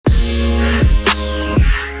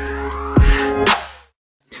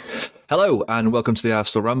Hello and welcome to the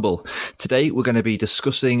Arsenal Ramble. Today we're going to be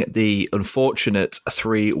discussing the unfortunate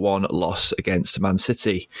 3-1 loss against Man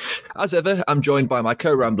City. As ever, I'm joined by my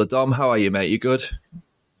co-rambler Dom. How are you, mate? You good?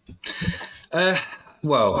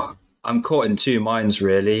 Well, I'm caught in two minds,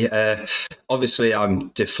 really. Obviously, I'm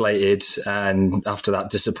deflated, and after that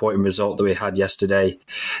disappointing result that we had yesterday.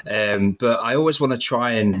 But I always want to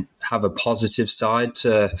try and have a positive side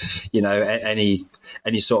to,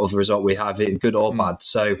 any sort of result we have, good or bad.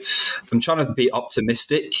 So I'm trying to be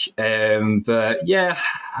optimistic. But yeah,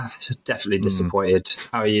 definitely disappointed.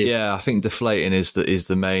 How are you? Yeah, I think deflating is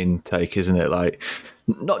the main take, isn't it? Like,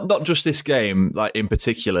 not just this game, like in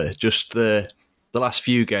particular, just the last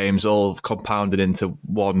few games all compounded into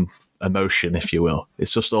one emotion, if you will.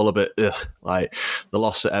 It's just all a bit like the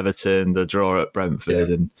loss at Everton, the draw at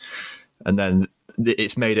Brentford, and then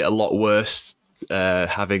it's made it a lot worse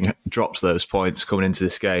having dropped those points coming into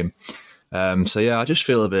this game. So yeah, I just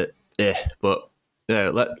feel a bit but yeah,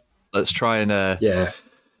 let's try and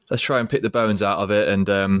let's try and pick the bones out of it, and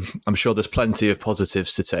I'm sure there's plenty of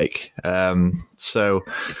positives to take. So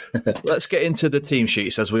let's get into the team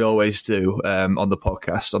sheets, as we always do on the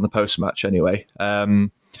podcast, on the post-match anyway.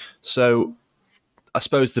 So I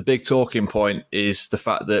suppose the big talking point is the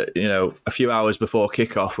fact that, a few hours before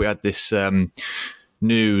kickoff, we had this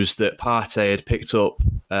news that Partey had picked up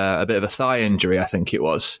a bit of a thigh injury, I think it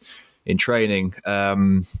was, in training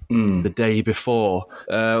the day before.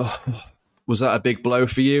 Was that a big blow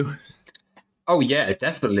for you? Oh, yeah,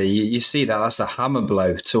 definitely. You see that's a hammer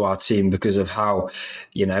blow to our team because of how,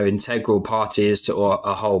 integral Partey is to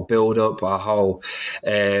our whole build-up, our whole,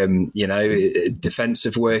 defensive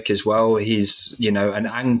work as well. He's, an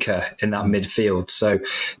anchor in that midfield. So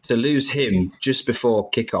to lose him just before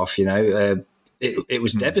kickoff, it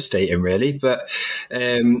was devastating, really. But,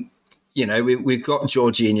 we've got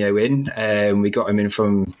Jorginho in. We got him in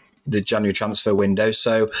from the January transfer window.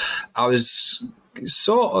 So I was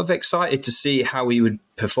sort of excited to see how he would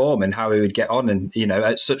perform and how he would get on, and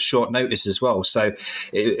at such short notice as well. So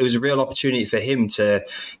it was a real opportunity for him to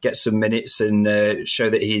get some minutes and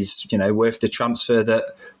show that he's worth the transfer that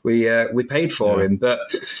we paid for him. But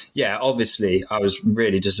yeah, obviously I was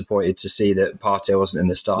really disappointed to see that Partey wasn't in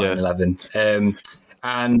the starting 11.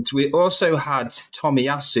 And we also had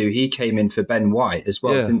Tomiyasu. He came in for Ben White as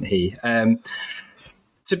well, didn't he?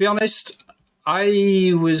 To be honest,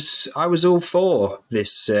 I was all for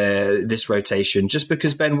this rotation, just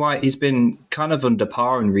because Ben White, he's been kind of under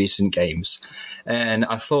par in recent games, and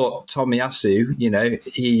I thought Tomiyasu,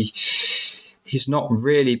 he's not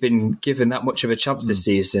really been given that much of a chance this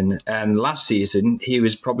season. And last season, he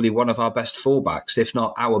was probably one of our best fullbacks, if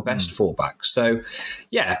not our best fullback. So,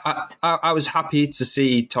 yeah, I was happy to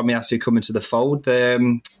see Tomiyasu come into the fold.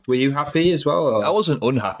 Were you happy as well? Or? I wasn't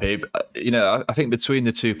unhappy. I think between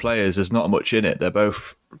the two players, there's not much in it. They're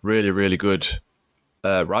both really, really good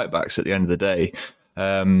right-backs at the end of the day.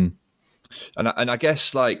 And I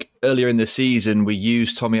guess, like, earlier in the season, we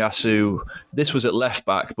used Tomiyasu. This was at left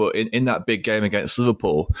back, but in that big game against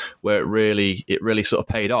Liverpool, where it really sort of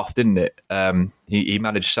paid off, didn't it? He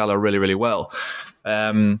managed Salah really, really well.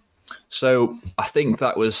 So I think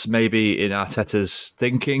that was maybe in Arteta's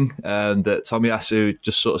thinking, that Tomiyasu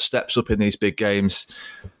just sort of steps up in these big games.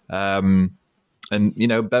 And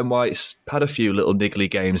Ben White's had a few little niggly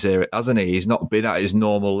games here, hasn't he? He's not been at his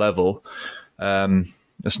normal level.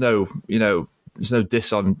 There's no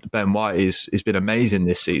diss on Ben White. He's been amazing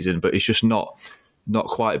this season, but he's just not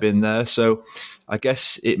quite been there. So I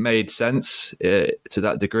guess it made sense to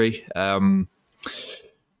that degree.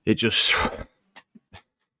 It just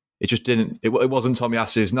didn't. It wasn't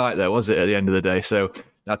Tomiyasu's night, though, was it? At the end of the day. So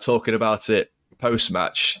now talking about it post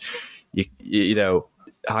match, you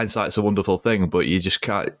hindsight's a wonderful thing, but you just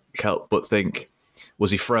can't help but think,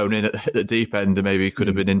 was he thrown in at the deep end and maybe could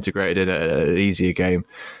have been integrated in an easier game?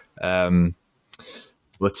 Yeah,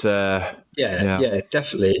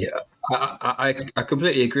 definitely. I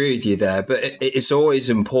completely agree with you there, but it's always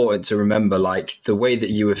important to remember, like, the way that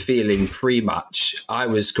you were feeling pre-match, I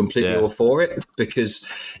was completely all for it, because,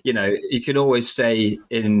 you can always say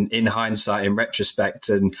in hindsight, in retrospect,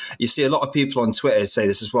 and you see a lot of people on Twitter say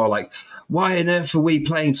this as well, like, why on earth are we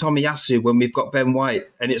playing Tomiyasu when we've got Ben White?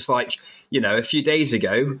 And it's like, a few days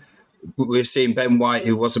ago, we were seeing Ben White,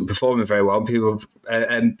 who wasn't performing very well,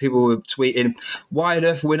 and people were tweeting, why on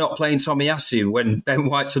earth are we not playing Tomiyasu when Ben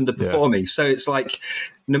White's underperforming? So it's like,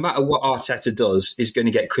 no matter what Arteta does, he's going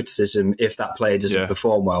to get criticism if that player doesn't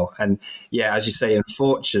perform well. And yeah, as you say,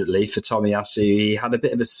 unfortunately for Tomiyasu, he had a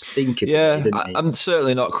bit of a stinker today, didn't he? I'm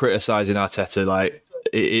certainly not criticising Arteta. Like,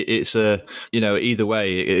 it's either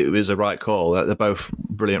way, it was a right call. They're both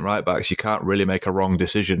brilliant right backs. You can't really make a wrong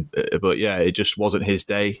decision. But yeah, it just wasn't his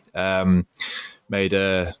day. Made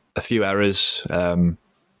a few errors.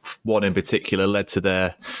 One in particular led to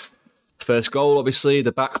their first goal, obviously,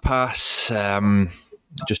 the back pass.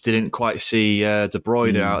 Just didn't quite see De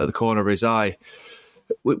Bruyne out at the corner of his eye.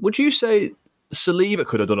 Would you say Saliba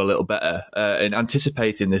could have done a little better in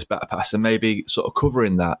anticipating this back pass and maybe sort of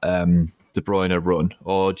covering that De Bruyne run?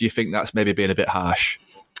 Or do you think that's maybe being a bit harsh?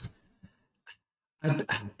 I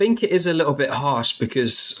think it is a little bit harsh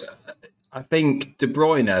because I think De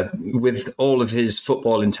Bruyne, with all of his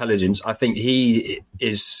football intelligence, I think he's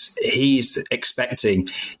expecting,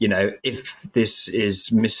 if this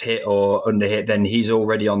is mishit or underhit, then he's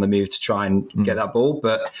already on the move to try and get that ball.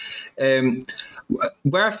 But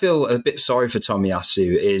where I feel a bit sorry for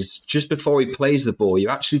Tomiyasu is just before he plays the ball, you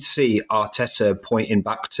actually see Arteta pointing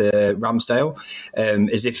back to Ramsdale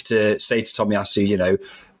as if to say to Tomiyasu,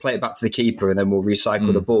 play it back to the keeper and then we'll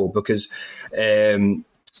recycle the ball. Because, if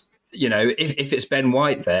it's Ben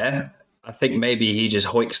White there, I think maybe he just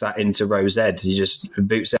hoiks that into row Z. He just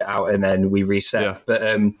boots it out and then we reset. Yeah. But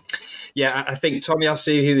I think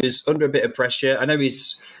Tomiyasu, who is under a bit of pressure, I know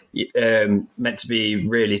he's meant to be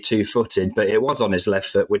really two-footed, but it was on his left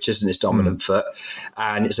foot, which isn't his dominant foot.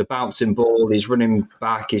 And it's a bouncing ball. He's running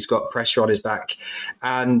back. He's got pressure on his back.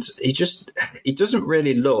 And he doesn't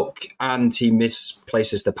really look, and he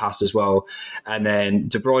misplaces the pass as well. And then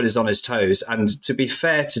De Bruyne is on his toes. And to be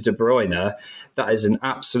fair to De Bruyne, that is an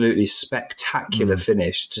absolutely spectacular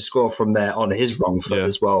finish to score from there on his wrong foot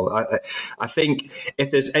as well. I think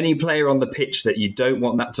if there's any player on the pitch that you don't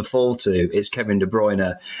want that to fall to, it's Kevin de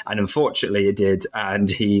Bruyne. And unfortunately it did. And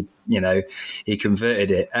he converted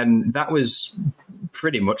it. And that was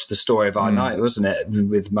pretty much the story of our night, wasn't it?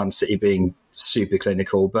 With Man City being super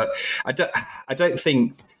clinical. But I don't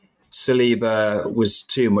think Saliba was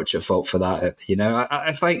too much at fault for that.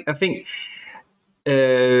 I think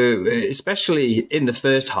especially in the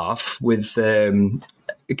first half with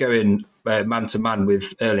going man to man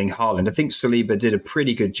with Erling Haaland, I think Saliba did a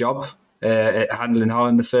pretty good job at handling Haaland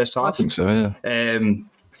in the first half. I think so,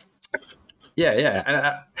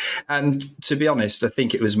 yeah. And to be honest, I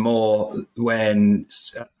think it was more when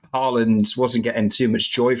Haaland wasn't getting too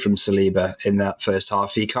much joy from Saliba in that first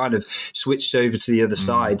half. He kind of switched over to the other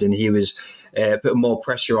side and he was putting more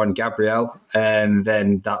pressure on Gabriel. And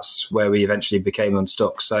then that's where we eventually became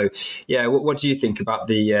unstuck. So, yeah, what do you think about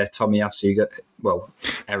the Tomiyasu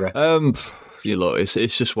error? Look,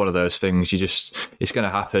 it's just one of those things. It's going to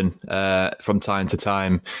happen from time to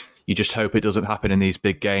time. You just hope it doesn't happen in these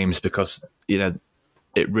big games because,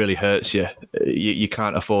 it really hurts you. You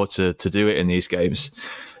can't afford to do it in these games.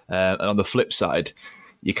 And on the flip side,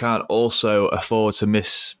 you can't also afford to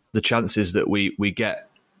miss the chances that we get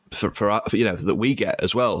that we get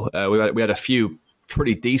as well. We had a few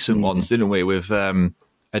pretty decent ones, didn't we? With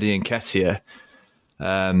Eddie Nketiah,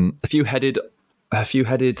 a few headed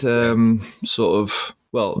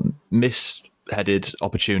misheaded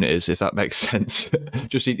opportunities, if that makes sense.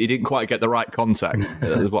 Just he didn't quite get the right contact.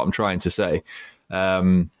 Is what I'm trying to say. Like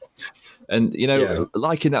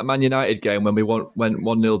in that Man United game when we went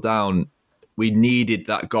 1-0 down, we needed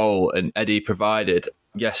that goal and Eddie provided.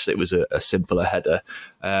 Yes, it was a simpler header,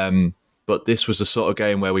 but this was the sort of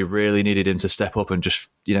game where we really needed him to step up and just,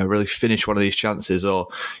 really finish one of these chances or,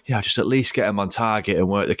 just at least get him on target and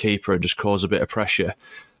work the keeper and just cause a bit of pressure.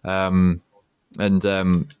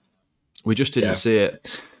 We just didn't see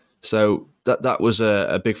it. So that was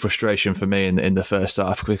a big frustration for me in the first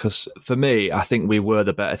half because for me, I think we were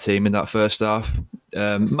the better team in that first half,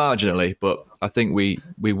 marginally, but I think we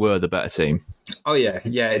were the better team. Oh yeah.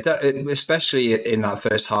 Especially in that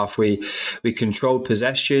first half, we controlled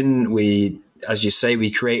possession. As you say,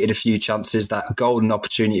 we created a few chances. That golden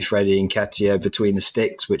opportunity for Eddie Nketiah between the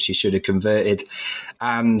sticks, which he should have converted.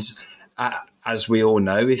 And as we all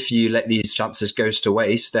know, if you let these chances go to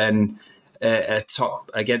waste, then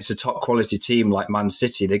against a top quality team like Man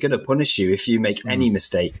City, they're going to punish you if you make any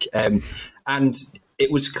mistake. And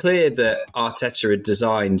it was clear that Arteta had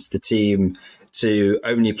designed the team to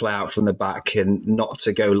only play out from the back and not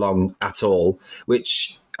to go long at all,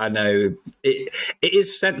 which I know it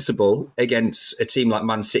is sensible against a team like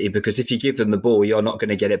Man City, because if you give them the ball, you're not going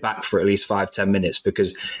to get it back for at least 5-10 minutes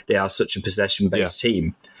because they are such a possession-based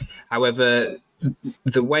team. However,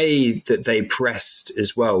 the way that they pressed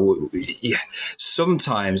as well,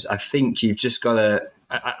 sometimes I think you've just got to...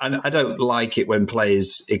 I don't like it when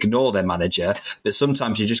players ignore their manager, but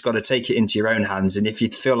sometimes you just got to take it into your own hands. And if you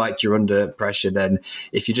feel like you're under pressure, then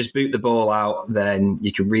if you just boot the ball out, then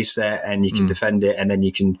you can reset and you can defend it and then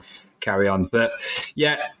you can carry on. But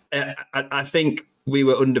yeah, I think we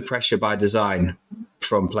were under pressure by design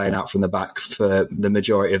from playing out from the back for the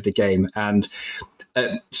majority of the game. And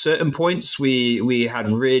at certain points, we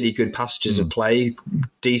had really good passages of play,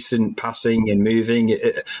 decent passing and moving.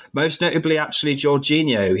 Most notably, actually,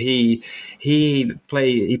 Jorginho. He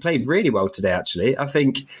played really well today. Actually, I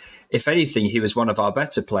think, if anything, he was one of our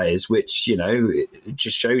better players, which it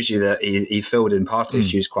just shows you that he filled in Partey's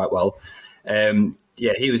shoes quite well.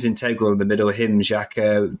 He was integral in the middle. Him,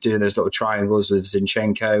 Xhaka, doing those little triangles with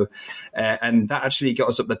Zinchenko, and that actually got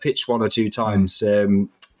us up the pitch one or two times.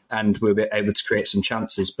 And we were able to create some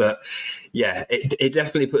chances. But yeah, it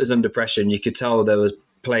definitely put us under pressure. And you could tell there was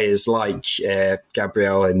players like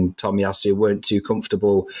Gabriel and Tomiyasu weren't too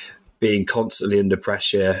comfortable being constantly under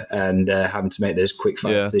pressure and having to make those quick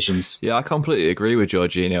fire decisions. Yeah, I completely agree with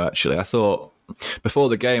Jorginho, actually. I thought, before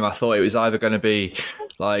the game, I thought it was either going to be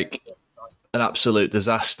like an absolute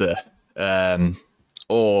disaster,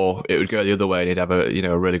 or it would go the other way and he'd have a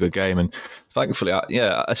really good game. And thankfully,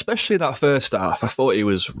 especially that first half, I thought he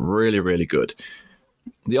was really, really good.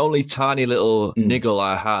 The only tiny little niggle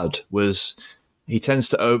I had was he tends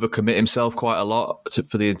to overcommit himself quite a lot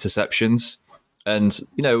for the interceptions. And,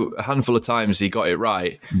 a handful of times he got it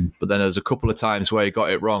right, but then there's a couple of times where he got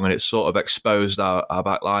it wrong and it sort of exposed our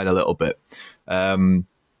back line a little bit.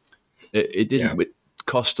 It didn't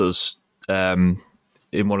cost us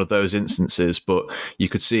in one of those instances, but you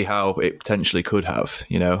could see how it potentially could have,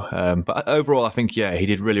 But overall, I think, he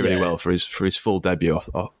did really, really well for his full debut,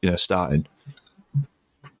 starting.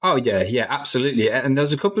 Oh, yeah, absolutely. And there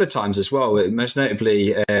was a couple of times as well, most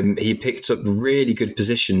notably, he picked up really good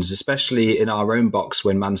positions, especially in our own box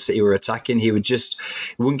when Man City were attacking. He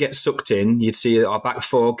wouldn't get sucked in. You'd see our back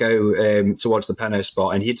four go towards the penalty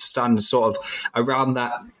spot, and he'd stand sort of around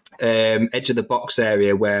that edge of the box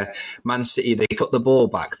area where Man City, they cut the ball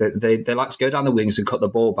back. They like to go down the wings and cut the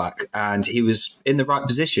ball back. And he was in the right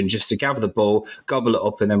position just to gather the ball, gobble it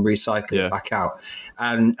up, and then recycle it back out.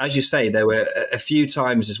 And as you say, there were a few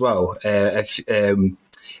times as well in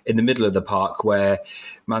the middle of the park where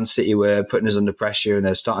Man City were putting us under pressure and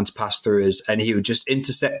they were starting to pass through us, and he would just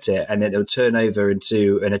intercept it and then it would turn over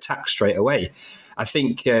into an attack straight away. I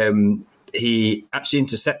think he actually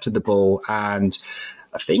intercepted the ball, and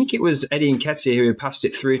I think it was Eddie Nketiah who passed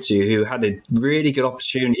it through to, who had a really good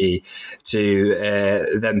opportunity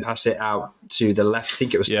to then pass it out to the left. I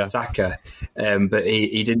think it was to Saka, but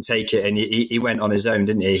he didn't take it, and he went on his own,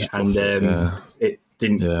 didn't he? And it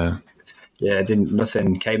didn't.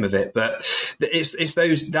 Nothing came of it. But it's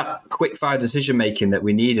that quick fire decision making that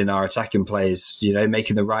we need in our attacking players,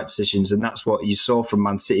 making the right decisions, and that's what you saw from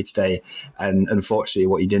Man City today, and unfortunately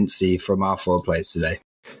what you didn't see from our forward players today.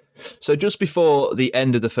 So just before the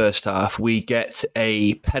end of the first half, we get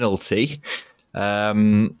a penalty,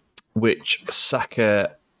 which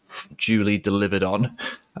Saka duly delivered on.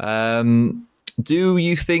 Do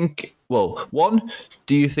you think, one,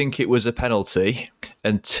 do you think it was a penalty?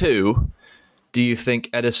 And two, do you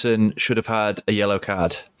think Ederson should have had a yellow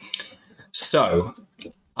card? So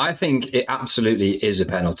I think it absolutely is a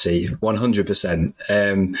penalty,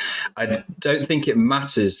 100%. I don't think it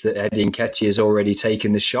matters that Eddie Nketiah has already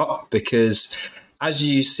taken the shot, because as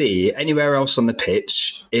you see, anywhere else on the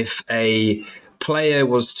pitch, if a player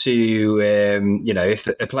was to, if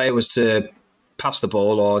a player was to pass the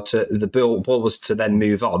ball or the ball was to then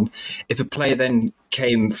move on, if a player then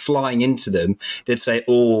came flying into them, they'd say,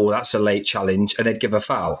 "Oh, that's a late challenge," and they'd give a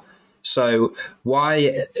foul. So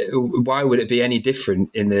why would it be any different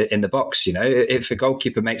in the box? If a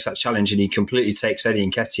goalkeeper makes that challenge and he completely takes Eddie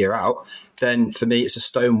Nketiah out, then for me it's a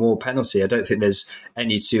stonewall penalty. I don't think there's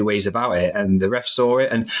any two ways about it. And the ref saw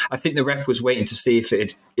it, and I think the ref was waiting to see if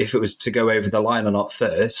it was to go over the line or not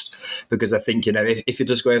first, because I think if it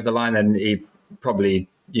does go over the line, then he probably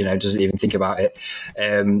doesn't even think about it.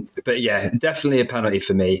 But yeah, definitely a penalty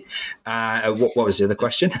for me. What was the other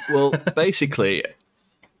question? Well, basically,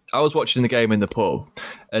 I was watching the game in the pub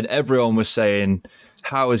and everyone was saying,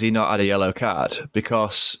 how has he not had a yellow card?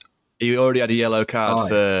 Because he already had a yellow card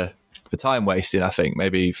for time wasting, I think,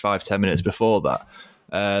 maybe 5-10 minutes before that.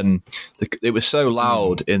 It was so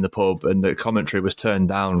loud in the pub and the commentary was turned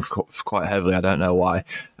down quite heavily. I don't know why.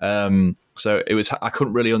 So I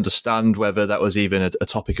couldn't really understand whether that was even a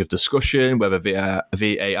topic of discussion, whether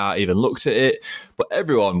VAR even looked at it. But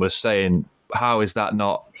everyone was saying, how is that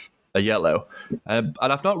not a yellow? And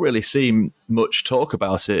I've not really seen much talk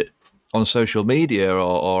about it on social media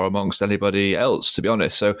or amongst anybody else, to be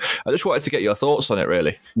honest. So I just wanted to get your thoughts on it,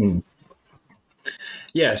 really.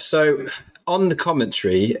 Yeah, so on the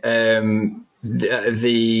commentary, the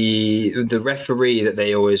referee that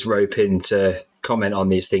they always rope in to comment on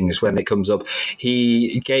these things when it comes up.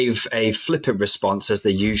 He gave a flippant response, as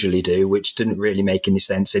they usually do, which didn't really make any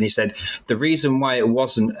sense. And he said the reason why it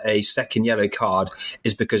wasn't a second yellow card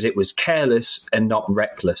is because it was careless and not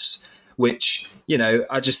reckless, which,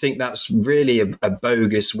 I just think that's really a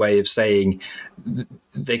bogus way of saying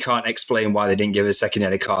they can't explain why they didn't give a second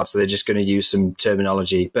yellow card, so they're just going to use some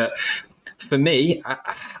terminology. But for me,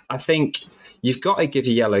 I think you've got to give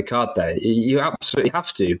a yellow card there. You absolutely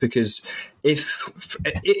have to, because if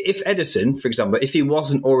Ederson, for example, if he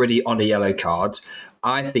wasn't already on a yellow card,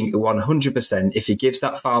 I think 100% if he gives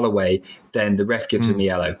that foul away, then the ref gives him a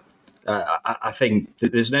yellow. I think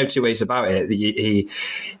that there's no two ways about it.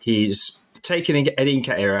 He's taken Eddie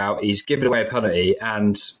Nketiah out, he's given away a penalty,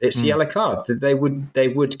 and it's a yellow card. They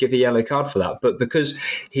would give a yellow card for that. But because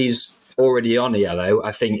he's already on a yellow,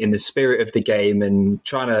 I think in the spirit of the game and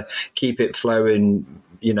trying to keep it flowing,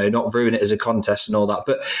 not ruin it as a contest and all that.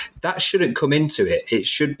 But that shouldn't come into it. It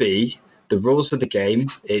should be the rules of the game.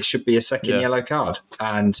 It should be a second yellow card.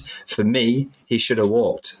 And for me, he should have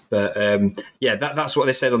walked. But that's what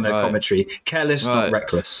they said on their commentary. Careless, not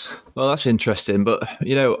reckless. Well, that's interesting. But,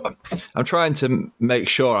 I'm trying to make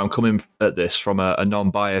sure I'm coming at this from a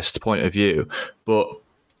non-biased point of view. But,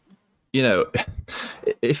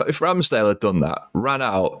 if Ramsdale had done that, ran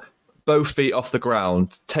out, both feet off the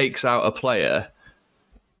ground, takes out a player,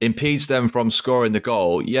 impedes them from scoring the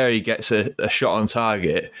goal. Yeah, he gets a shot on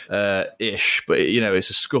target, ish, but it's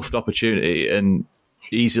a scuffed opportunity and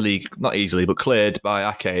not easily, but cleared by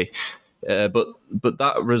Ake. But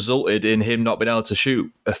that resulted in him not being able to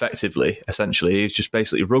shoot effectively. Essentially, he's just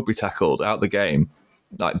basically rugby tackled out the game,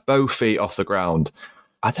 like both feet off the ground.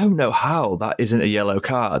 I don't know how that isn't a yellow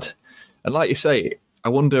card. And like you say, I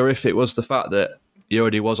wonder if it was the fact that he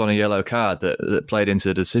already was on a yellow card that played into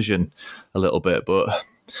the decision a little bit, but.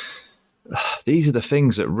 These are the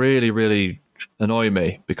things that really, really annoy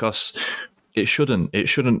me, because it shouldn't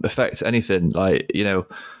affect anything. Like,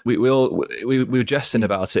 we were jesting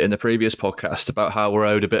about it in the previous podcast about how we're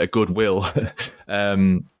owed a bit of goodwill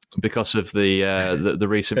because of the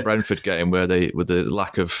recent Brentford game with the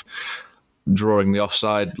lack of drawing the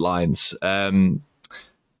offside lines.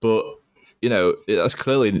 But that's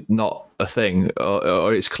clearly not a thing,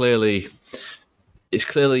 or it's clearly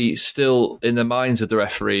still in the minds of the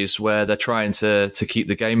referees where they're trying to keep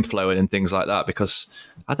the game flowing and things like that, because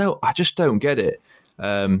I just don't get it.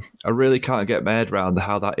 I really can't get my head around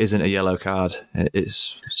how that isn't a yellow card.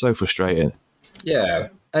 It's so frustrating. Yeah.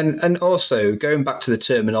 And also going back to the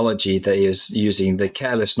terminology that he is using, the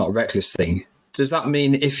careless, not reckless thing. Does that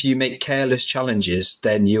mean if you make careless challenges,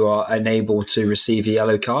 then you are unable to receive a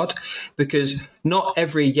yellow card? Because not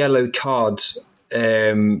every yellow card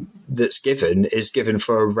that's given is given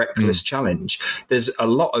for a reckless challenge. There's a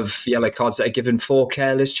lot of yellow cards that are given for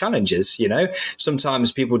careless challenges.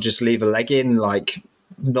 Sometimes people just leave a leg in, like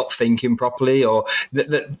not thinking properly, or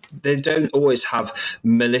they don't always have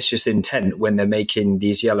malicious intent when they're making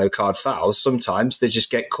these yellow card fouls. Sometimes they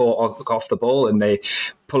just get caught off the ball and they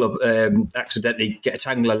pull up, accidentally get a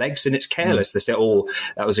tangle of legs, and it's careless. They say, "Oh,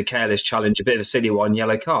 that was a careless challenge, a bit of a silly one,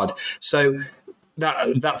 yellow card." So.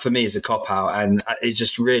 That for me is a cop-out, and it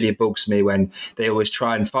just really bugs me when they always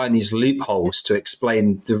try and find these loopholes to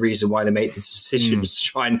explain the reason why they make these decisions,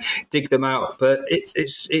 try and dig them out. But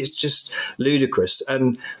it's just ludicrous.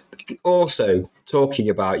 And also, talking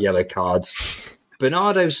about yellow cards,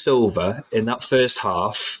 Bernardo Silva in that first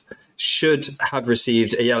half should have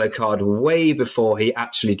received a yellow card way before he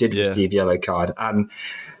actually did receive a yellow card. And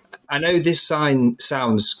I know this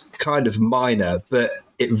sounds kind of minor, but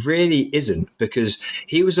it really isn't, because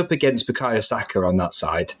he was up against Bukayo Saka on that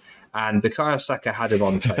side, and Bukayo Saka had him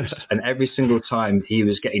on toast. And every single time he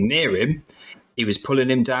was getting near him, he was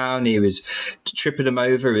pulling him down, he was tripping him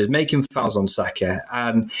over, he was making fouls on Saka.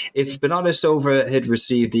 And if Bernardo Silva had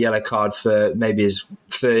received a yellow card for maybe his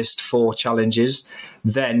first 4 challenges,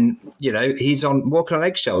 then, he's walking on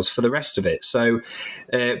eggshells for the rest of it. So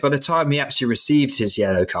by the time he actually received his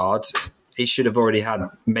yellow card, he should have already had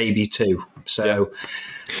maybe 2. So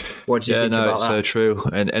what do you think about that? So true.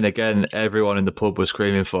 And again, everyone in the pub was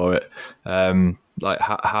screaming for it.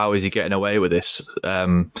 How is he getting away with this?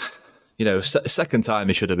 Second time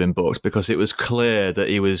he should have been booked, because it was clear that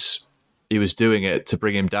he was doing it to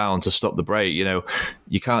bring him down, to stop the break.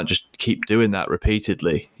 You can't just keep doing that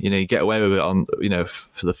repeatedly. You get away with it on,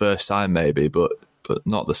 for the first time maybe, but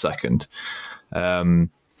not the second.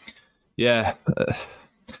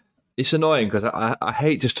 It's annoying, because I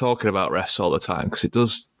hate just talking about refs all the time, because it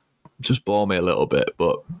does just bore me a little bit.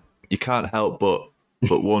 But you can't help but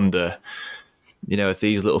wonder, if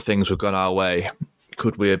these little things were gone our way,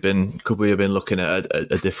 could we have been looking at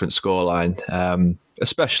a different scoreline,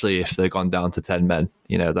 especially if they've gone down to 10 men.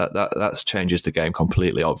 That changes the game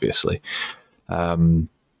completely, obviously. And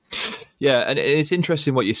it's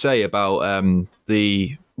interesting what you say about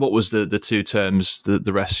what was the two terms the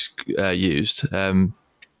refs used.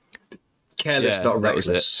 Careless, not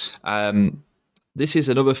reckless. This is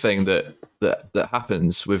another thing that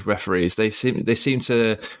happens with referees. They seem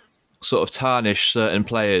to sort of tarnish certain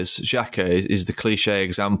players. Xhaka is the cliche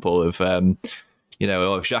example of, if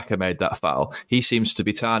Xhaka made that foul, he seems to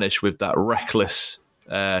be tarnished with that reckless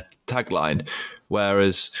tagline,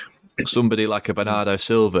 whereas somebody like a Bernardo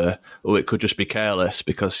Silva, it could just be careless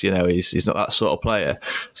because he's not that sort of player.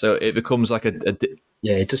 So it becomes like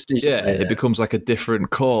it becomes like a different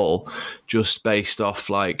call just based off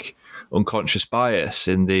like unconscious bias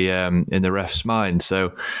in the ref's mind.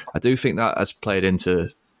 So I do think that has played into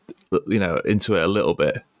it a little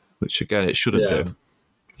bit, which again it shouldn't do.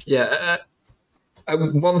 Yeah.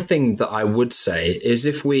 One thing that I would say is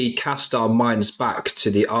if we cast our minds back to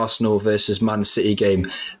the Arsenal versus Man City game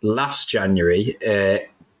last January at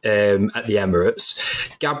the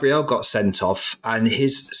Emirates, Gabriel got sent off and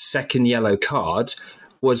his second yellow card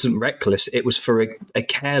wasn't reckless. It was for a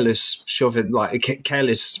careless shoving, like a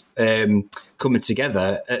careless coming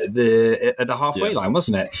together at the halfway line,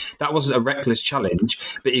 wasn't it? That wasn't a reckless challenge,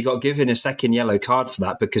 but he got given a second yellow card for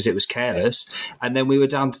that because it was careless. And then we were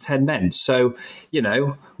down to 10 men. So,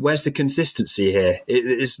 where's the consistency here?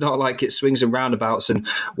 It's not like it swings and roundabouts and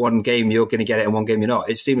one game you're going to get it and one game you're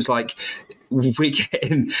not. It seems like we get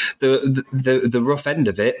in the rough end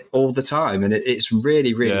of it all the time, and it's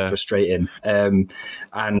really, really frustrating. And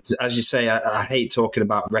as you say, I hate talking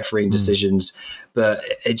about refereeing decisions, but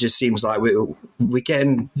it just seems like we're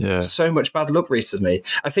getting so much bad luck recently.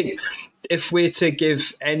 I think if we're to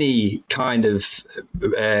give any kind of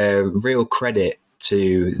real credit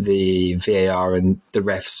to the VAR and the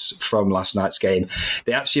refs from last night's game,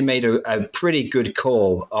 they actually made a pretty good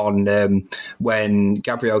call on when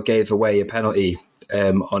Gabriel gave away a penalty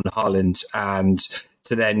on Haaland, and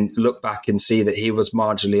to then look back and see that he was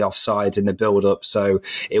marginally offside in the build-up, so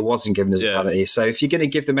it wasn't given as a penalty. So if you're going to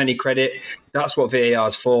give them any credit, that's what VAR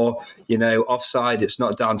is for. Offside, it's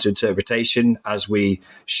not down to interpretation, as we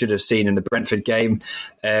should have seen in the Brentford game.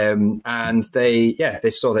 And they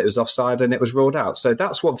saw that it was offside and it was ruled out. So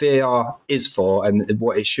that's what VAR is for and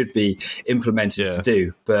what it should be implemented to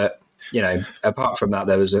do. But apart from that,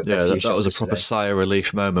 there was that was a proper sigh of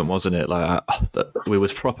relief moment, wasn't it? Like we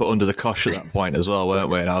was proper under the cosh at that point as well, weren't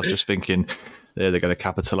we? And I was just thinking, they're going to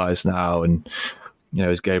capitalise now, and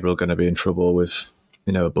is Gabriel going to be in trouble with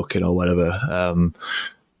a booking or whatever?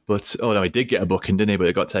 But he did get a booking, didn't he? But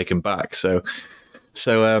it got taken back. So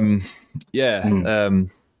thankfully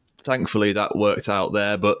that worked out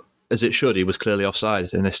there. But as it should, he was clearly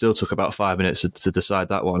offside, and they still took about 5 minutes to decide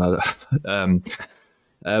that one.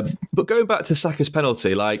 But going back to Saka's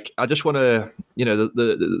penalty, I just want to,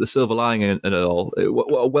 the silver lining and all,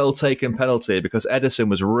 what a well-taken penalty, because Ederson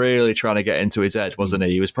was really trying to get into his head, wasn't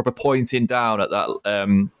he? He was probably pointing down at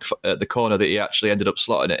that at the corner that he actually ended up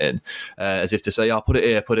slotting it in, as if to say, put it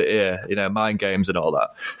here, mind games and all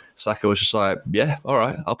that. Saka was just like, yeah, all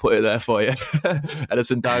right, I'll put it there for you.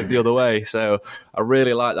 Ederson dived the other way. So I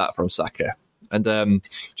really like that from Saka. And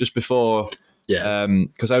just before...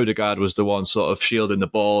 because Odegaard was the one sort of shielding the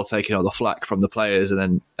ball, taking all the flack from the players,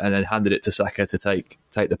 and then handed it to Saka to take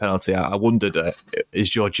the penalty out. I wondered, is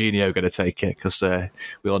Jorginho going to take it? Because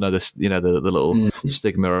we all know this, the little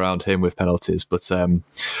stigma around him with penalties. But I'm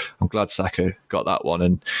glad Saka got that one,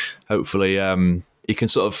 and hopefully he can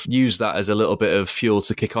sort of use that as a little bit of fuel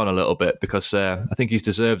to kick on a little bit, because I think he's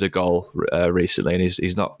deserved a goal recently, and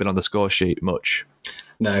he's not been on the score sheet much.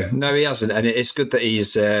 No, he hasn't, and it's good that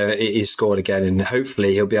he's scored again, and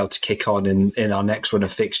hopefully he'll be able to kick on in our next run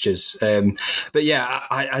of fixtures. But yeah,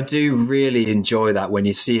 I do really enjoy that when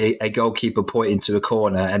you see a goalkeeper point into a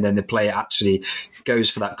corner and then the player actually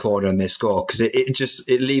goes for that corner and they score, because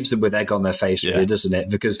it leaves them with egg on their face, really, doesn't it?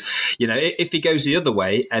 Because if he goes the other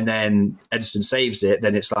way and then Ederson saves it,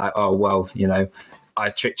 then it's like, oh well,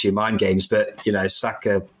 I tricked you mind games, but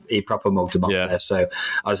Saka, he proper mugged him up there. So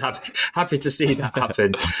I was happy to see that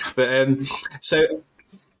happen. But so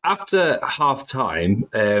after half time,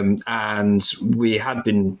 and we had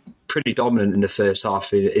been pretty dominant in the first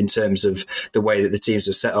half in terms of the way that the teams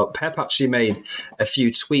were set up, Pep actually made a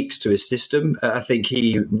few tweaks to his system. I think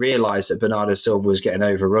he realised that Bernardo Silva was getting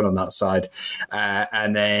overrun on that side,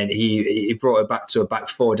 and then he brought it back to a back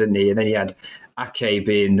four, didn't he? And then he had Ake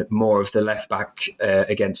being more of the left back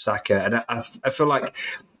against Saka. And I feel like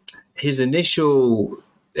his initial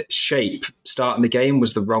shape starting the game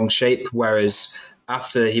was the wrong shape, whereas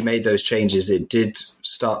after he made those changes, it did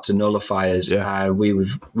start to nullify us. We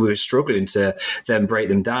were struggling to then break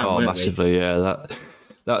them down. Oh, massively, yeah.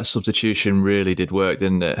 That substitution really did work,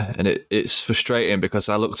 didn't it? And it's frustrating because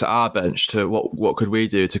I looked at our bench to what could we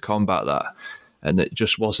do to combat that, and it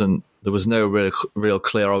just wasn't. There was no real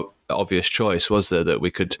clear, obvious choice, was there, that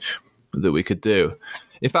we could do.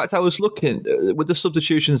 In fact, I was looking with the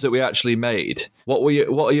substitutions that we actually made. What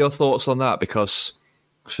are your thoughts on that? Because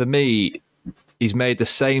for me, he's made the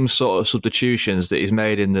same sort of substitutions that he's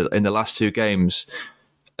made in the last two games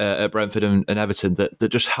at Brentford and Everton that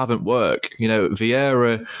just haven't worked. You know,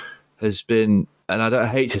 Vieira has been, and I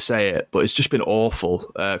hate to say it, but it's just been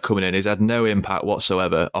awful coming in. He's had no impact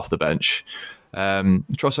whatsoever off the bench.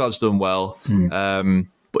 Trossard's done well,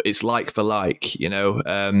 but it's like for like, you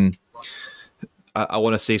know. I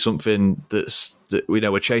want to see something that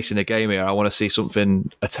we're chasing a game here. I want to see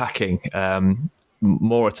something attacking,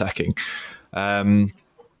 more attacking.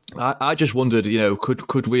 I just wondered, you know,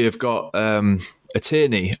 could we have got a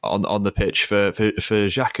Tierney on the pitch for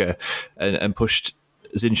Xhaka and pushed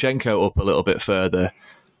Zinchenko up a little bit further,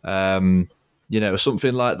 you know,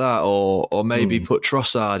 something like that, or maybe put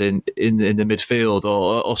Trossard in the midfield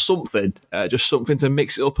or something, just something to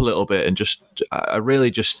mix it up a little bit, and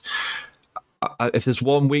if there's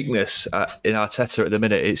one weakness in Arteta at the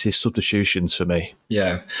minute, it's his substitutions for me.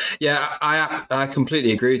 Yeah, I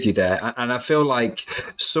completely agree with you there. And I feel like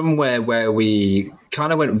somewhere where we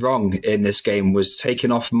kind of went wrong in this game was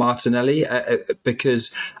taking off Martinelli,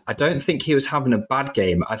 because I don't think he was having a bad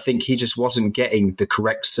game. I think he just wasn't getting the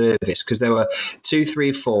correct service, because there were 2,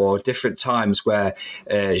 3, 4 different times where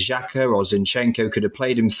Xhaka or Zinchenko could have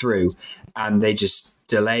played him through, and they just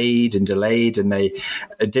delayed and they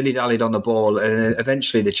dilly-dallied on the ball, and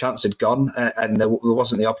eventually the chance had gone, and there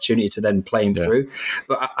wasn't the opportunity to then play him through.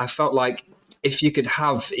 But I felt like if you could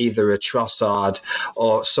have either a Trossard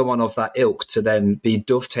or someone of that ilk to then be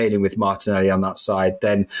dovetailing with Martinelli on that side,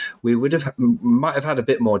 then we might have had a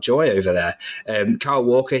bit more joy over there. Kyle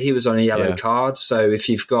Walker, he was on a yellow card, so if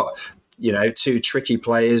you've got, you know, two tricky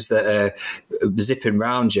players that are zipping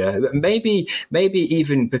round you, maybe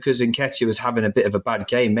even because Nketiah was having a bit of a bad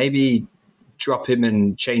game, maybe drop him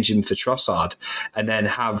and change him for Trossard, and then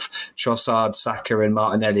have Trossard, Saka and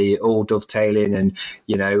Martinelli all dovetailing and,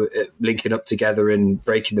 you know, linking up together and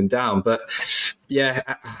breaking them down. But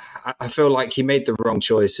yeah, I feel like he made the wrong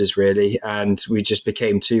choices, really, and we just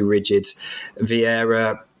became too rigid.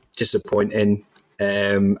 Vieira, disappointing.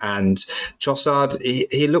 And Trossard,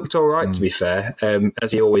 he looked all right, to be fair,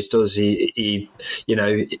 as he always does. He you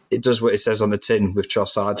know, it does what it says on the tin with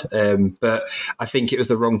Trossard. But I think it was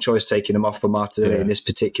the wrong choice taking him off for Martinelli in this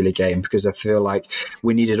particular game, because I feel like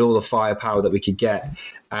we needed all the firepower that we could get,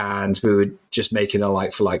 and we were just making a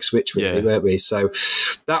like-for-like switch, really, weren't we? So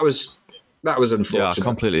that was unfortunate. Yeah, I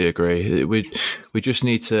completely agree. We just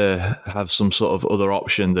need to have some sort of other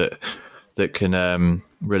option that can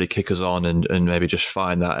really kick us on and maybe just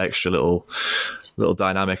find that extra little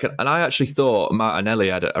dynamic. And I actually thought Martinelli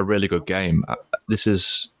had a really good game.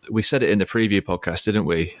 We said it in the preview podcast, didn't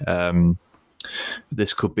we?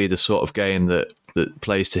 This could be the sort of game that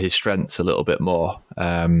plays to his strengths a little bit more.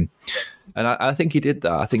 And I think he did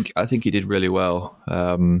that. I think he did really well.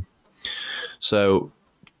 So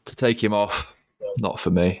to take him off, not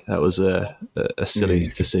for me. That was a silly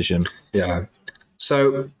decision. Yeah.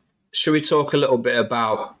 So should we talk a little bit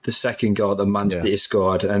about the second goal that Man City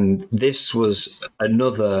scored? And this was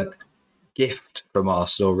another gift from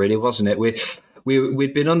Arsenal, really, wasn't it?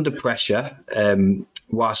 We'd been under pressure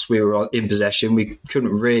whilst we were in possession. We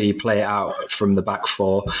couldn't really play it out from the back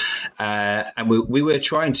four. And we were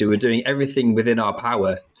trying to. We were doing everything within our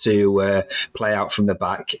power to play out from the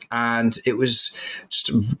back. And it was just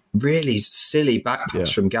a really silly back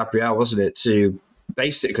pass from Gabriel, wasn't it, to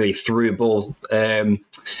basically through ball,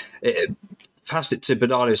 passed it to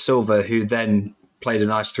Bernardo Silva, who then played a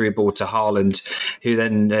nice through ball to Haaland, who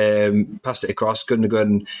then passed it across.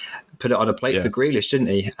 Gundogan put it on a plate for Grealish, didn't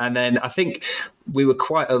he? And then I think we were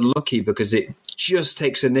quite unlucky because it just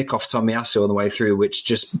takes a nick off Tomiyasu on the way through, which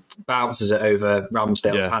just bounces it over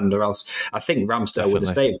Ramsdale's hand, or else I think Ramsdale would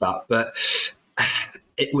have saved that. But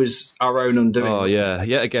it was our own undoing. Oh yeah,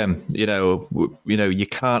 yet again, you know, you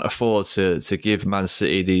can't afford to give Man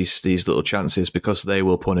City these little chances, because they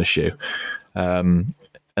will punish you. And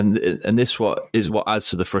this is what adds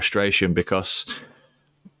to the frustration, because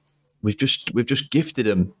we've just gifted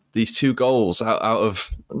them these 2 goals out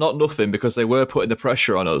of not nothing, because they were putting the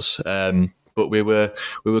pressure on us, but we were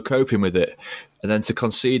coping with it, and then to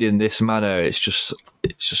concede in this manner, it's just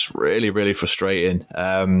really, really frustrating.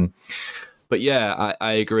 But yeah,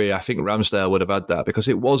 I agree. I think Ramsdale would have had that because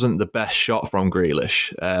it wasn't the best shot from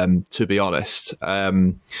Grealish, to be honest.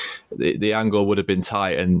 The angle would have been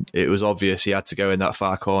tight and it was obvious he had to go in that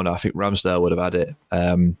far corner. I think Ramsdale would have had it.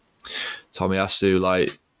 Tomiyasu,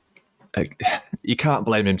 like, you can't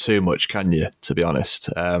blame him too much, can you, to be honest?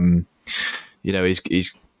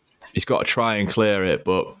 He's got to try and clear it,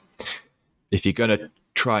 but if you're going to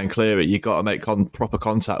try and clear it, you've got to make proper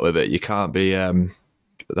contact with it. You can't be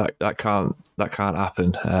that can't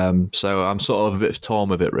happen. So I'm sort of a bit torn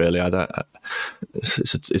with it, really.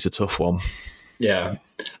 It's a tough one. Yeah,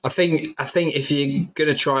 I think if you're going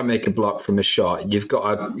to try and make a block from a shot, you've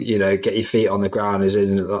got to get your feet on the ground, as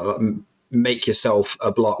in make yourself a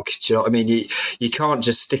block. Do you know what I mean? You can't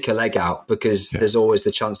just stick a leg out because there's always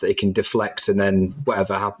the chance that it can deflect and then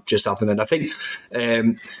whatever just happened. Then I think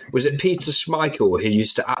was it Peter Schmeichel who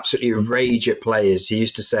used to absolutely rage at players. He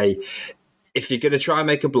used to say, if you're going to try and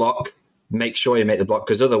make a block, make sure you make the block,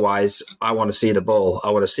 because otherwise I want to see the ball.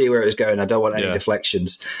 I want to see where it was going. I don't want any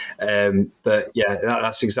deflections. But yeah,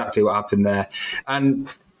 that's exactly what happened there. And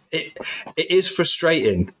it is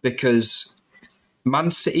frustrating because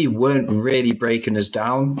Man City weren't really breaking us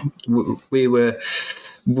down. We weren't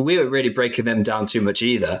really breaking them down too much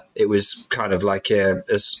either. It was kind of like a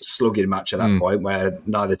slugging match at that point where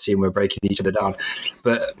neither team were breaking each other down.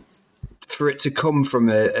 But for it to come from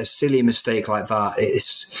a silly mistake like that,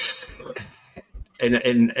 it's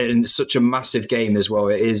in such a massive game as well.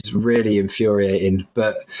 It is really infuriating.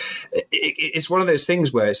 But it's one of those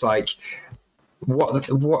things where it's like,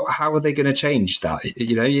 how are they going to change that?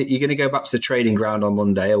 You're going to go back to the training ground on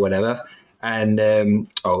Monday or whatever, and it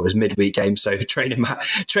was midweek game, so training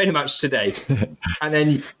match today, and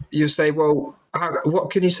then you say, well, what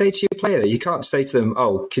can you say to your player? You can't say to them,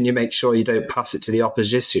 oh, can you make sure you don't pass it to the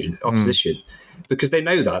opposition, because they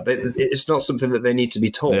know that it's not something that they need to be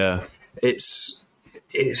taught. Yeah. It's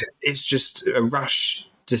just a rash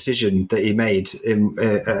decision that he made,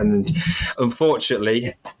 and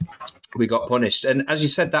unfortunately, we got punished. And as you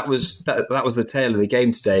said, that was the tale of the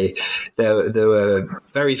game today. There were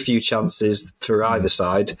very few chances for either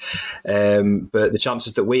side, but the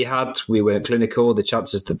chances that we had, we weren't clinical. The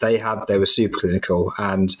chances that they had, they were super clinical.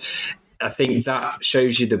 And I think that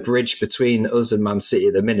shows you the bridge between us and Man City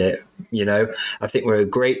at the minute. I think we're a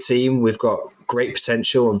great team. We've got great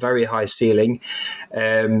potential and very high ceiling.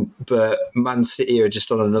 But Man City are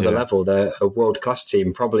just on another level. They're a world-class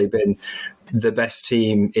team, probably been the best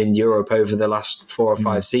team in Europe over the last 4 or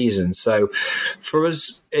 5 seasons. So for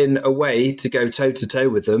us, in a way, to go toe-to-toe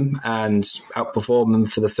with them and outperform them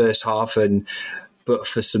for the first half, but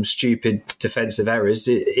for some stupid defensive errors,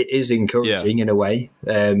 it is encouraging in a way,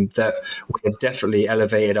 that we have definitely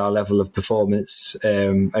elevated our level of performance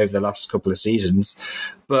over the last couple of seasons.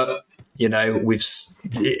 But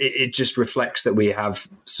it just reflects that we have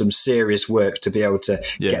some serious work to be able to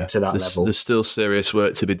get to that level. There's still serious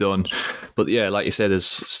work to be done. But yeah, like you said, there's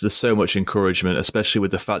so much encouragement, especially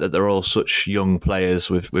with the fact that they're all such young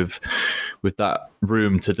players with that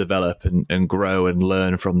room to develop and grow and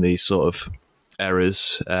learn from these sort of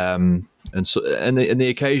errors. And the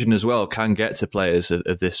occasion as well can get to players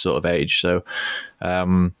of this sort of age. So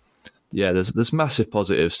there's massive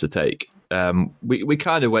positives to take. We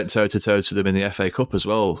kind of went toe-to-toe to them in the FA Cup as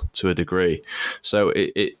well, to a degree. So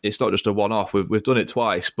it's not just a one-off. We've done it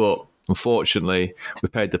twice, but unfortunately, we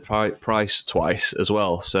paid the price twice as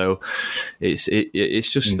well. So it's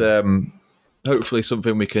just hopefully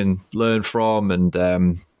something we can learn from and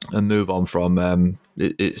move on from.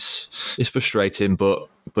 It's frustrating, but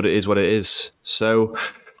it is what it is. So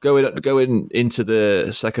going into the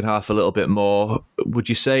second half a little bit more, would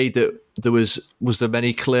you say that was there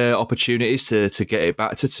many clear opportunities to get it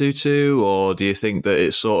back to 2-2, or do you think that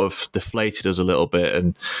it sort of deflated us a little bit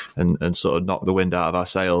and sort of knocked the wind out of our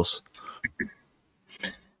sails?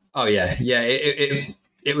 Oh yeah.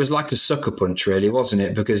 It was like a sucker punch, really, wasn't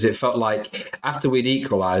it? Because it felt like after we'd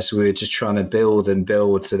equalised, we were just trying to build and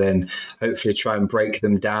build to then hopefully try and break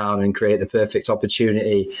them down and create the perfect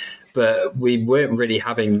opportunity. But we weren't really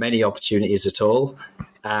having many opportunities at all.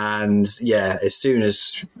 And yeah, as soon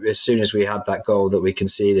as we had that goal that we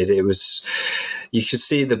conceded, you could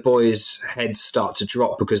see the boys' heads start to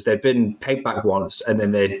drop because they'd been pegged back once, and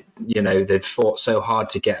then they'd fought so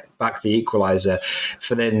hard to get back the equaliser.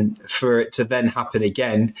 For it to then happen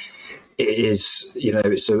again, it is,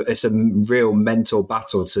 it's a real mental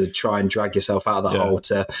battle to try and drag yourself out of that hole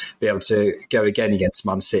to be able to go again against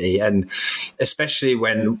Man City. And especially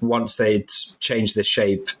when once they'd changed the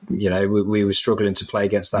shape, we were struggling to play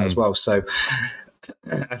against that as well. So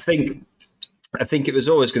I think it was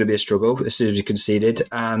always going to be a struggle as soon as we conceded.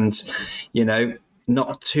 And,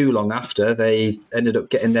 not too long after, they ended up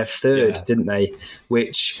getting their third, didn't they?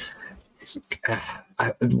 Which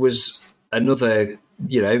was another,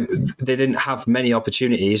 they didn't have many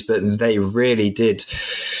opportunities, but they really did,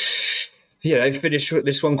 finish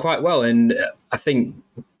this one quite well. And I think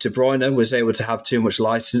De Bruyne was able to have too much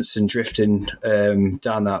license and drifting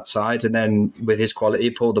down that side. And then with his quality,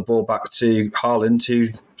 pulled the ball back to Haaland, who,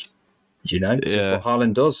 just what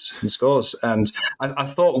Haaland does and scores. And I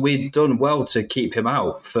thought we'd done well to keep him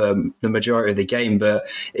out for the majority of the game, but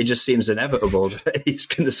it just seems inevitable that he's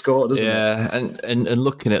going to score, doesn't it? Yeah, and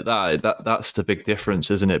looking at that's the big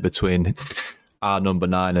difference, isn't it, between our number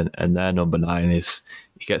 9 and their number 9 is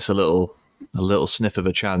he gets a little sniff of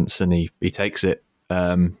a chance and he takes it.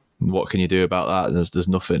 What can you do about that? There's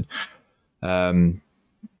nothing.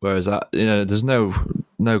 Whereas there's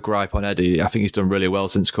no gripe on Eddie. I think he's done really well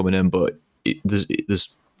since coming in, but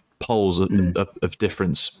there's poles of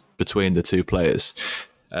difference between the two players.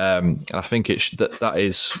 And I think that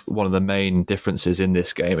is one of the main differences in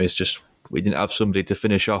this game. Is just we didn't have somebody to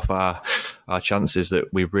finish off our chances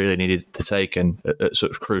that we really needed to take, and at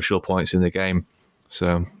such crucial points in the game.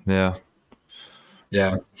 So yeah.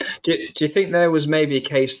 Yeah. Do you think there was maybe a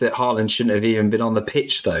case that Haaland shouldn't have even been on the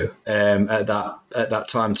pitch, though, at that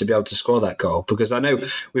time to be able to score that goal? Because I know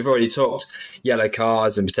we've already talked yellow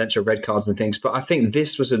cards and potential red cards and things, but I think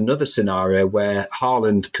this was another scenario where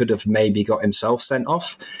Haaland could have maybe got himself sent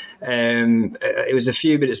off. It was a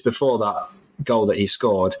few minutes before that goal that he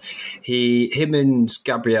scored. Him and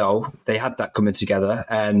Gabriel, they had that coming together,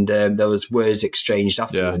 and there was words exchanged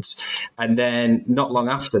afterwards. Yeah. And then not long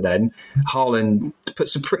after then, Haaland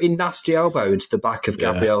puts a pretty nasty elbow into the back of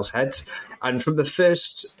Gabriel's head. And from the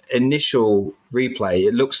first initial replay,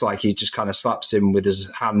 it looks like he just kind of slaps him with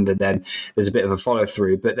his hand, and then there's a bit of a follow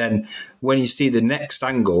through. But then when you see the next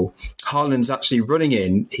angle, Haaland's actually running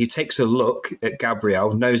in. He takes a look at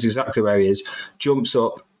Gabriel, knows exactly where he is, jumps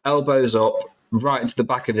up, elbows up, right into the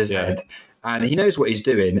back of his head, and he knows what he's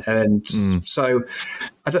doing. And so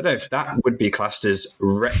I don't know if that would be classed as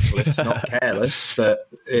reckless, not careless, but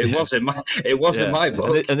it wasn't my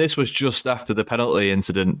book. And this was just after the penalty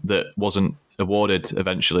incident that wasn't awarded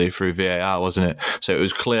eventually through VAR, wasn't it? So it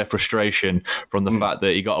was clear frustration from the fact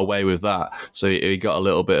that he got away with that. So he got a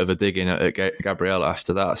little bit of a dig in at Gabriel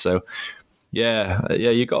after that. So yeah,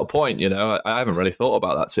 you got a point. I haven't really thought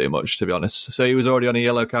about that too much, to be honest. So he was already on a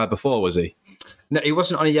yellow card before, was he? No, he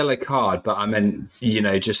wasn't on a yellow card, but I meant,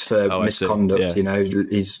 just for misconduct.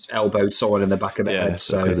 He's elbowed someone in the back of the head.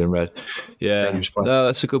 So could have been red. Yeah, no,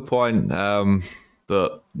 that's a good point.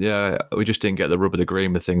 But yeah, we just didn't get the rub of the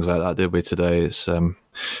green with things like that, did we? Today, it's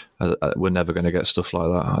we're never going to get stuff like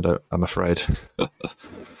that. I'm afraid.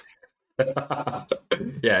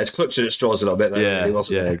 Yeah, it's clutching at straws a little bit, though, really,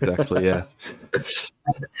 wasn't it? Yeah, exactly, yeah.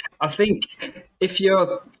 I think if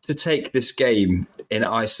you're to take this game in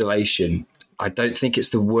isolation, I don't think it's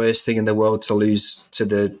the worst thing in the world to lose to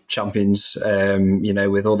the champions,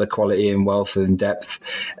 with all the quality and wealth and depth.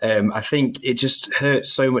 I think it just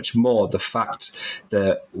hurts so much more, the fact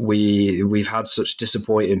that we've had such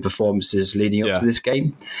disappointing performances leading up to this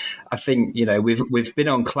game. I think, we've been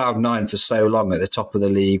on cloud 9 for so long at the top of the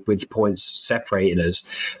league with points separating us,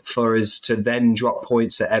 for us to then drop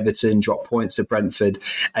points at Everton, drop points at Brentford,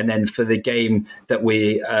 and then for the game that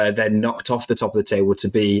we then knocked off the top of the table to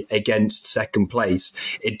be against second place,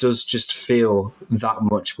 it does just feel that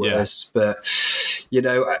much worse. But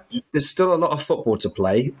there's still a lot of football to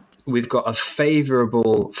play. We've got a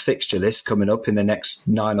favourable fixture list coming up in the next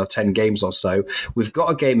 9 or 10 games or so. We've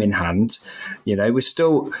got a game in hand. We're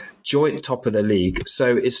still joint top of the league,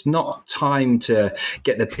 so it's not time to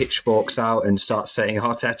get the pitchforks out and start setting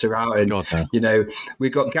Arteta out. And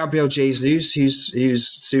we've got Gabriel Jesus who's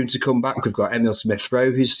soon to come back. We've got Emil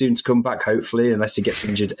Smith-Rowe who's soon to come back, hopefully, unless he gets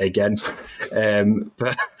injured again. And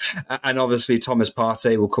obviously Thomas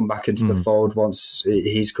Partey will come back into the fold once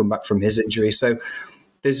he's come back from his injury. So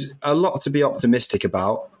there's a lot to be optimistic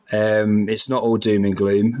about. It's not all doom and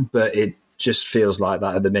gloom, but it just feels like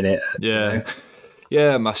that at the minute. Yeah.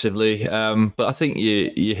 Yeah, massively. But I think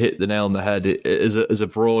you hit the nail on the head. As a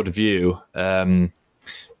broad view,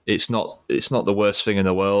 it's not the worst thing in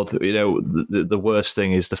the world. The worst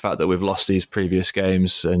thing is the fact that we've lost these previous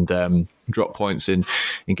games and dropped points in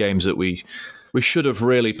games that we should have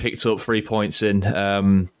really picked up 3 points in.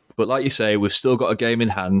 But like you say, we've still got a game in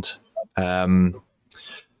hand.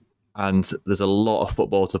 And there's a lot of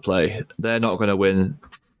football to play. They're not going to win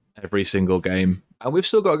every single game. And we've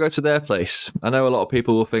still got to go to their place. I know a lot of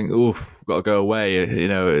people will think, we've got to go away.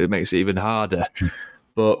 It makes it even harder.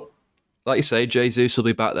 But like you say, Jesus will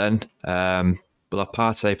be back then. We'll have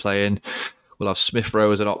Partey playing. We'll have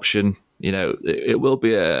Smith-Rowe as an option. it will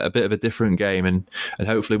be a bit of a different game, and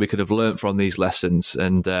hopefully we could have learnt from these lessons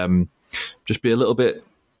and just be a little bit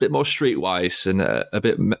more streetwise and a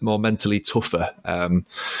bit more mentally tougher.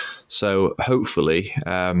 So hopefully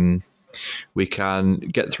we can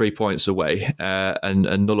get 3 points away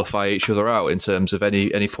and nullify each other out in terms of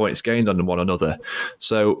any points gained on one another.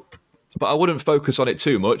 So, but I wouldn't focus on it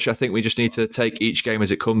too much. I think we just need to take each game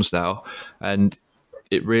as it comes now, and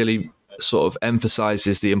it really sort of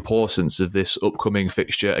emphasises the importance of this upcoming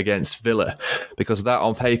fixture against Villa, because that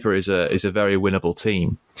on paper is a very winnable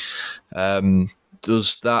team.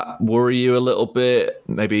 Does that worry you a little bit?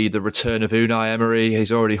 Maybe the return of Unai Emery.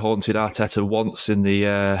 He's already haunted Arteta once in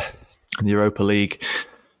the Europa League.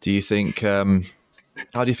 Do you think? How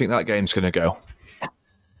do you think that game's going to go?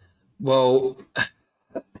 Well,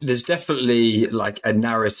 there's definitely like a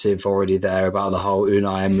narrative already there about the whole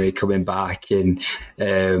Unai Emery coming back and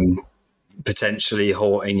potentially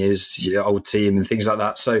haunting his old team and things like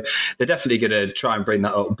that. So they're definitely going to try and bring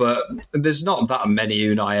that up. But there's not that many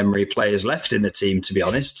Unai Emery players left in the team, to be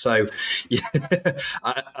honest. So yeah,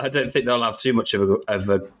 I don't think they'll have too much of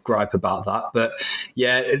a gripe about that. But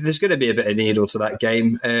yeah, there's going to be a bit of needle to that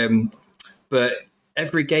game. But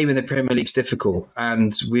every game in the Premier League's difficult,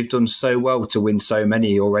 and we've done so well to win so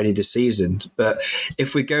many already this season. But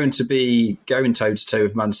if we're going to be going toe-to-toe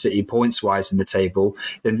with Man City points-wise in the table,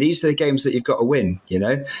 then these are the games that you've got to win,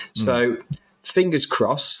 So fingers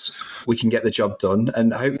crossed we can get the job done,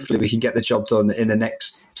 and hopefully we can get the job done in the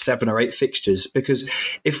next 7 or 8 fixtures, because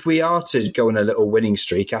if we are to go on a little winning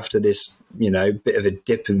streak after this, bit of a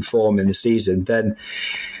dip in form in the season, then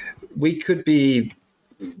we could be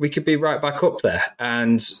right back up there,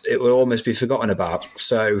 and it will almost be forgotten about.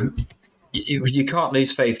 So you can't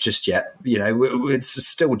lose faith just yet. It's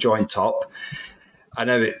still joint top. I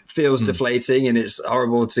know it feels deflating and it's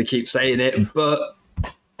horrible to keep saying it, but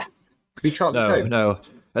we can't. No.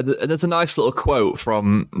 And there's a nice little quote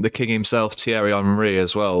from the king himself, Thierry Henry,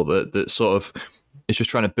 as well, that sort of is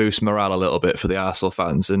just trying to boost morale a little bit for the Arsenal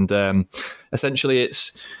fans. And essentially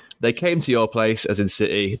they came to your place, as in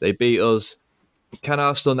City, they beat us. Can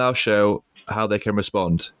Arsenal now show how they can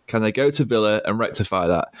respond? Can they go to Villa and rectify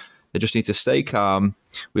that? They just need to stay calm.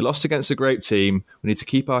 We lost against a great team. We need to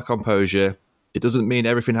keep our composure. It doesn't mean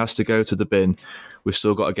everything has to go to the bin. We've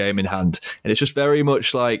still got a game in hand. And it's just very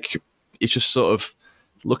much like, it's just sort of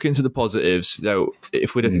look into the positives.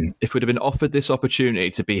 If we'd have been offered this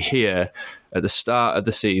opportunity to be here at the start of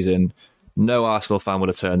the season, no Arsenal fan would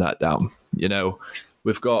have turned that down.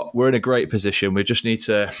 We're in a great position. We just need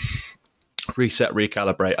to reset,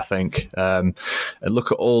 recalibrate, I think, and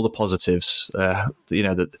look at all the positives.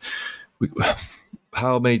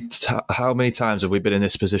 How many times have we been in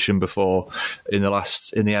this position before in the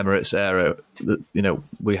Emirates era?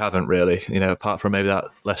 We haven't really. Apart from maybe that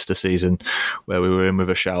Leicester season where we were in with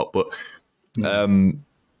a shout. But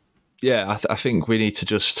I think we need to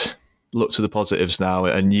just look to the positives now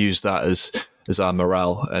and use that as our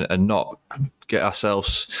morale, and not get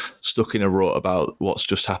ourselves stuck in a rut about what's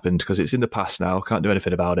just happened, because it's in the past now. Can't do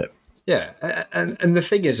anything about it. Yeah, and the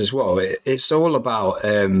thing is as well, it's all about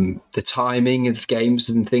the timing of games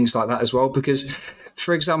and things like that as well. Because,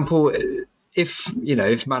 for example,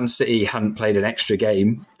 if Man City hadn't played an extra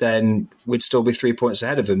game, then we'd still be 3 points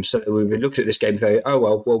ahead of them. So we'd be looking at this game and go,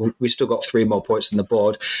 oh, well, we still got 3 more points on the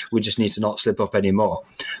board. We just need to not slip up anymore.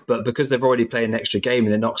 But because they've already played an extra game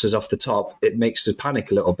and it knocks us off the top, it makes us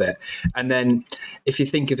panic a little bit. And then if you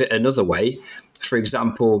think of it another way, for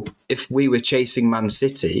example, if we were chasing Man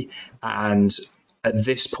City and at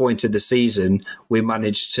this point of the season, we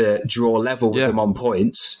managed to draw level with them on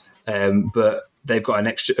points, but we've got an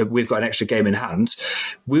extra game in hand,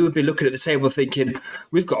 we would be looking at the table thinking,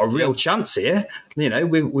 we've got a real chance here.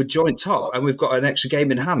 We're joint top and we've got an extra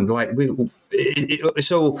game in hand. Like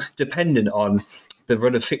it's all dependent on the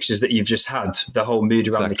run of fixtures that you've just had, the whole mood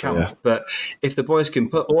around the camp. Yeah. But if the boys can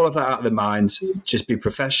put all of that out of their minds, just be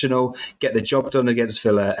professional, get the job done against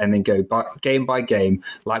Villa, and then go game by game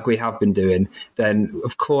like we have been doing, then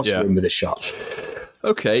of course we're in with a shot.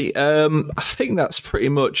 Okay, I think that's pretty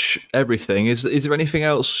much everything. Is there anything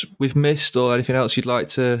else we've missed, or anything else you'd like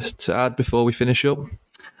to add before we finish up?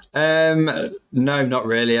 No, not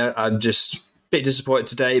really. I'm just a bit disappointed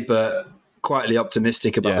today, but quietly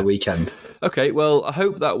optimistic about the weekend. Okay, well, I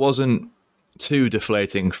hope that wasn't too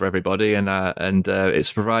deflating for everybody, and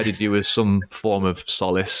it's provided you with some form of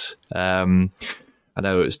solace. I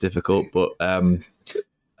know it's difficult, but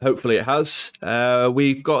hopefully it has.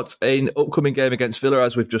 We've got an upcoming game against Villa,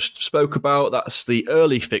 as we've just spoke about. That's the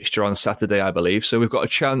early fixture on Saturday, I believe. So we've got a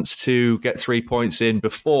chance to get 3 points in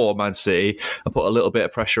before Man City and put a little bit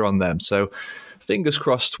of pressure on them. So fingers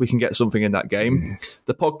crossed we can get something in that game.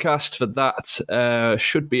 The podcast for that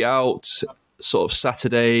should be out sort of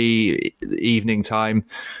Saturday evening time,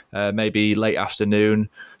 maybe late afternoon.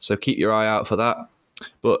 So keep your eye out for that.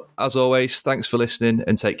 But as always, thanks for listening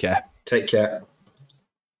and take care. Take care.